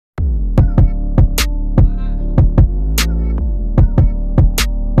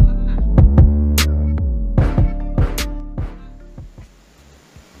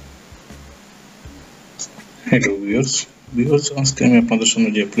Viewers আজকে আমি আপনাদের সামনে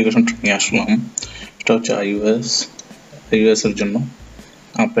যে অ্যাপ্লিকেশনটা নিয়ে আসলাম এটা হচ্ছে iOS এর জন্য।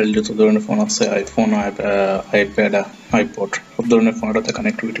 আপেল যত ধরনের ফোন আছে, আইফোন, আইপ্যাড, আইপড সব ধরনের ফোন এটাতে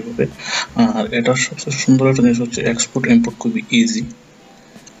কানেক্টিভিটি হবে। আর এটার সবচেয়ে সুন্দর একটা জিনিস হচ্ছে এক্সপোর্ট ইম্পোর্ট খুবই ইজি।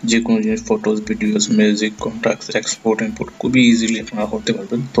 যে কোনো জিনিস photos, videos, music, contacts export import খুবই ইজিলি আপনারা করতে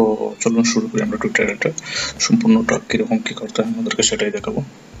পারবেন। তো চলুন শুরু করি আমরা টিউটোরিয়ালটা। সম্পূর্ণটা কিরকম কি করতে হয় আমাদেরকে সেটাই দেখাবো।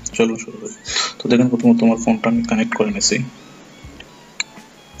 চলুন শুরু করি। তো দেখেন প্রথমত আমার ফোনটা আমি কানেক্ট করে নিয়েছি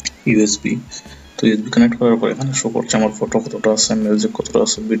ইউএসবি। তো ইউএসবি কানেক্ট করার পর এখানে শো করছে আমার ফটো কতটা আছে, মিউজিক কতটা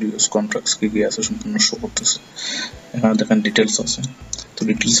আছে, ভিডিওস, কন্ট্যাক্টস কি কি আছে সম্পূর্ণ শো করতেছে। এখানে দেখেন ডিটেলস আছে। তো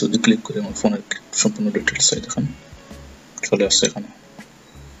ডিটেলস যদি ক্লিক করি আমার ফোনের সম্পূর্ণ ডিটেলস দেখেন চলে আসছে এখানে।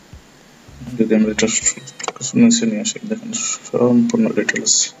 যদি আমরা এটা নিচে নিয়ে আসি দেখেন সম্পূর্ণ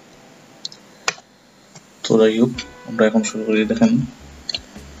ডিটেলস। তো যাই হোক আমরা এখন শুরু করি। দেখেন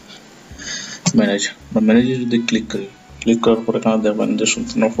ম্যানেজে যদি ক্লিক করার পরে এখানে দেখবেন যে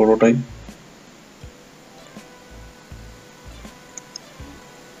সম্পূর্ণ ফটোটাই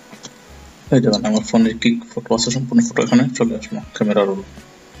এই দেখেন আমার ফোনে কি ফটো আছে সম্পূর্ণ ফটো এখানে চলে আসলো। ক্যামেরা রোল,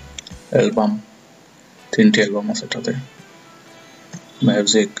 অ্যালবাম, 3টি অ্যালবাম আছে এটাতে,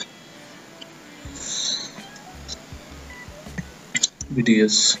 মিউজিক,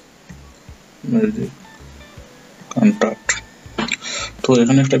 ভিডিওস, মিউজিক, কন্ট্যাক্ট। তো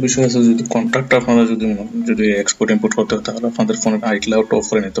এখানে একটা বিষয় আছে, যদি কন্ট্যাক্ট আপনারা যদি এক্সপোর্ট ইম্পোর্ট করতে হয় তাহলে আপনাদের ফোনের আইক্লাউড অফ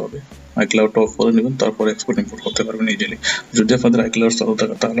করে নিতে হবে। আইক্লাউড অফ করে নেবেন, তারপরে এক্সপোর্ট ইম্পোর্ট করতে পারবেন ইজিলি। যদি আপনাদের আইক্লাউড চালু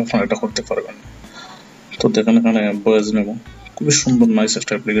থাকে তাহলে আপনারা এটা করতে পারবেন। তো দেখেন এখানে ভয়েস মেমো, খুবই সুন্দর নাইস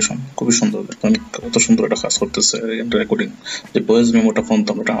একটা অ্যাপ্লিকেশন, খুবই সুন্দর। দেখেন কত সুন্দর এটা কাজ করতেছে। রেকর্ডিং যে ভয়েস মেমোটা ফোন তো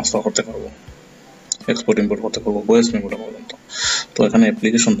আমরা ট্রান্সফার করতে পারবো, এক্সপোর্ট ইম্পোর্ট করতে পারবো ভয়েস মেমোটা পর্যন্ত। তো এখানে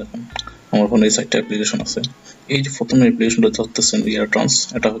অ্যাপ্লিকেশন দেখেন আমার ফোনে এই সাইটটা অ্যাপ্লিকেশন আছে। এই যে প্রথমে অ্যাপ্লিকেশনটা ধরতেছেন IOTrans,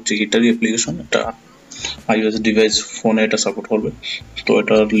 এটা হচ্ছে এটারই অ্যাপ্লিকেশন। এটা iOS ডিভাইস ফোনে এটা সাপোর্ট করবে। তো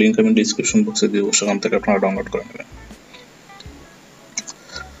এটার লিংক আমি ডিসক্রিপশন বক্সে দিব, সেখান থেকে আপনারা ডাউনলোড করে নেবেন।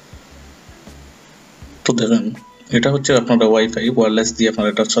 তো দেখেন এটা হচ্ছে আপনারা ওয়াইফাই ওয়্যারলেস দিয়ে আপনারা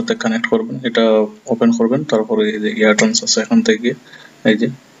এটার সাথে কানেক্ট করবেন, এটা ওপেন করবেন, তারপরে এই যে IOTrans আছে এখান থেকে এই যে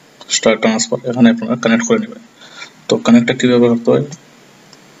স্টার ট্রান্সফার এখানে আপনারা কানেক্ট করে নেবেন। তো কানেক্টটা কিভাবে করতে হয়,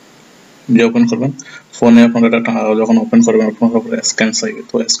 যে ওপেন করবেন ফোনে আপনারা এটা যখন ওপেন করবেন আপনার উপরে স্ক্যান চাইবে।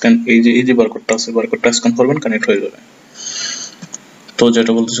 তো স্ক্যান এই যে বারকোডটা আছে, বারকোডটা স্ক্যান করবেন, কানেক্ট হয়ে যাবে। তো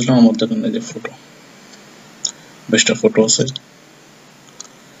যেটা বলতেছিলাম আমার দেখেন এই যে ফটো, 20টা ফটো আছে।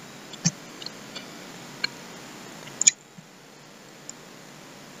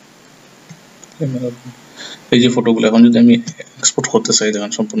 এই যে ফটোগুলো এখন যদি আমি এক্সপোর্ট করতে চাই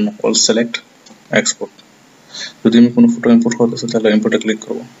দেখেন সম্পূর্ণ অল সিলেক্ট এক্সপোর্ট। যদি আমি কোনো ফটো ইম্পোর্ট করতে চাই তাহলে ইম্পোর্টে ক্লিক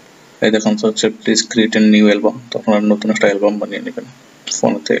করবো। এই দেখেন হচ্ছে please create a new album. তো আপনারা নতুন একটা অ্যালবাম বানিয়ে নেবেন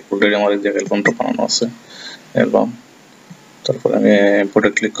ফোনেতে। অলরেডি আমার এই যে অ্যালবামটা বানানো আছে অ্যালবাম। তারপরে আমি ইম্পোর্টে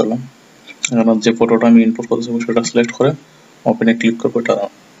ক্লিক করলাম। এখন যে ফটোটা আমি ইম্পোর্ট করতে চাইবো সেটা সিলেক্ট করে ওপেনে ক্লিক করবো, এটা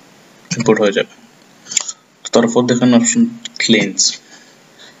ইম্পোর্ট হয়ে যাবে। তারপর দেখেন অপশন ক্লিনস।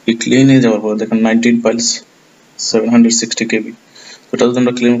 এই ক্লিনে যাওয়ার পরে দেখেন 19 ফাইলস 760 KB। এটা যদি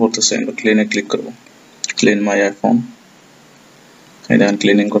আমরা ক্লিন করতে চাই আমরা ক্লিনে ক্লিক করবো, ক্লিন মাই আইফোন। এই দেখেন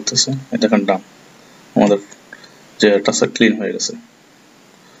ক্লিনিং করতেছে, এই দেখেন ডান, আমাদের যে টাচটা ক্লিন হয়ে গেছে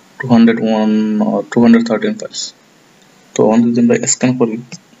 213 ফাইলস। তো যদি আমরা স্ক্যান করি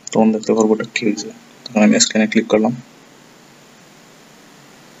তখন দেখতে পারবো এটা কি হয়েছে। তখন আমি স্ক্যানে ক্লিক করলাম,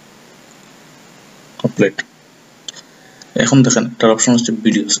 কমপ্লিট। এখন দেখেন এটার অপশন হচ্ছে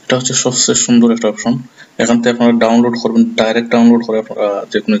ভিডিওস। এটা হচ্ছে সবচেয়ে সুন্দর একটা অপশন। এখান থেকে আপনারা ডাউনলোড করবেন, ডাইরেক্ট ডাউনলোড করে আপনারা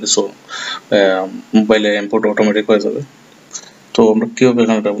যে কোনো কিছু মোবাইলে ইম্পোর্ট অটোমেটিক হয়ে যাবে। তো আমরা কিভাবে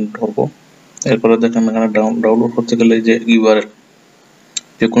এখানে ডাউনলোড করবো, এরপরে দেখেন এখানে ডাউনলোড করতে গেলে যে ইউআরএল,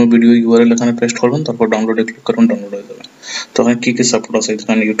 যে কোনো ভিডিও ইউআরএল এখানে পেস্ট করবেন, তারপর ডাউনলোডে ক্লিক করবেন, ডাউনলোড হয়ে যাবে। তো এখানে কি কি সাপোর্ট আছে,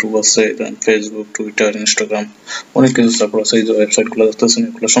 এখানে ইউটিউব আছে, ফেসবুক, টুইটার, ইনস্টাগ্রাম, অনেক কিছু সাপোর্ট আছে। এই যে ওয়েবসাইটগুলো দেখতেছেন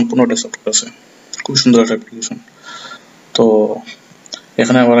এগুলো সম্পূর্ণটাই সাপোর্ট আছে, খুব সুন্দর একটা অ্যাপ্লিকেশন। তো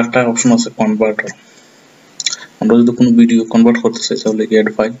এখানে আবার একটা অপশন আছে কনভার্টার। আমরা যদি কোনো ভিডিও কনভার্ট করতে চাই তাহলে এড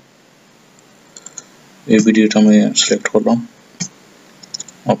ফাইল, এই ভিডিওটা আমি সিলেক্ট করলাম,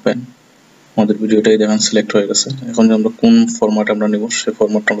 ওপেন। আমাদের ভিডিওটাই দেখেন সিলেক্ট হয়ে গেছে। এখন যে আমরা কোন ফরম্যাট আমরা নেব সেই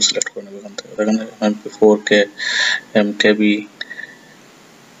ফরম্যাটটা আমরা সিলেক্ট করে নেব এখান থেকে। এখানে MP4K, MKB,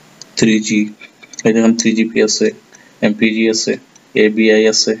 3G, এই দেখেন 3GP আছে, MPG আছে, ABI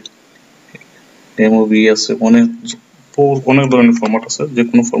আছে, MOV আছে, অনেক ধরনের ফরম্যাট আছে। যে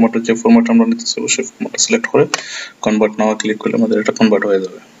কোনো ফরম্যাটে যে ফরম্যাট আমরা নিতে চাইবো সেই ফরম্যাটটা সিলেক্ট করে কনভার্ট নাও ক্লিক করলে আমাদের এটা কনভার্ট হয়ে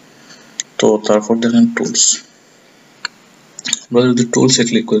যাবে। তো তারপর দেখেন টুলস, আমরা যদি টুলসে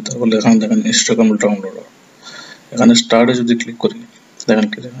ক্লিক করি তাহলে এখানে দেখেন ইনস্টাগ্রাম ডাউনলোডার। এখানে স্টার্টে যদি ক্লিক করি দেখেন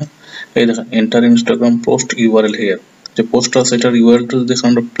কি দেখেন, এই দেখেন enter Instagram post URL here, যে পোস্ট আছে এটার ইউআরএলটা যদি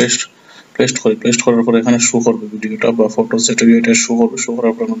আমরা পেস্ট করার পর এখানে শো করবে ভিডিওটা বা ফটো যেটা এটা শো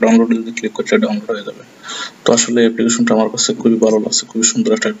করার পর আমরা ডাউনলোডে যদি ক্লিক করি এটা ডাউনলোড হয়ে যাবে। তো আসলে অ্যাপ্লিকেশনটা আমার কাছে খুবই ভালো লাগছে, খুবই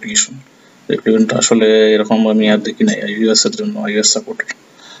সুন্দর একটা অ্যাপ্লিকেশনটা আসলে এরকম আমি আর দেখি নাই iOS এর জন্য, iOS সাপোর্টের।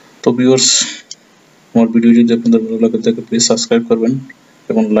 তো ভিউয়ার্স, আমার ভিডিও যদি আপনাদের ভালো লাগে তাহলে প্লিজ সাবস্ক্রাইব করবেন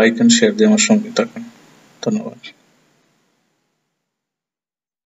এবং লাইক এন্ড শেয়ার দিয়ে আমার সঙ্গে থাকবেন। ধন্যবাদ।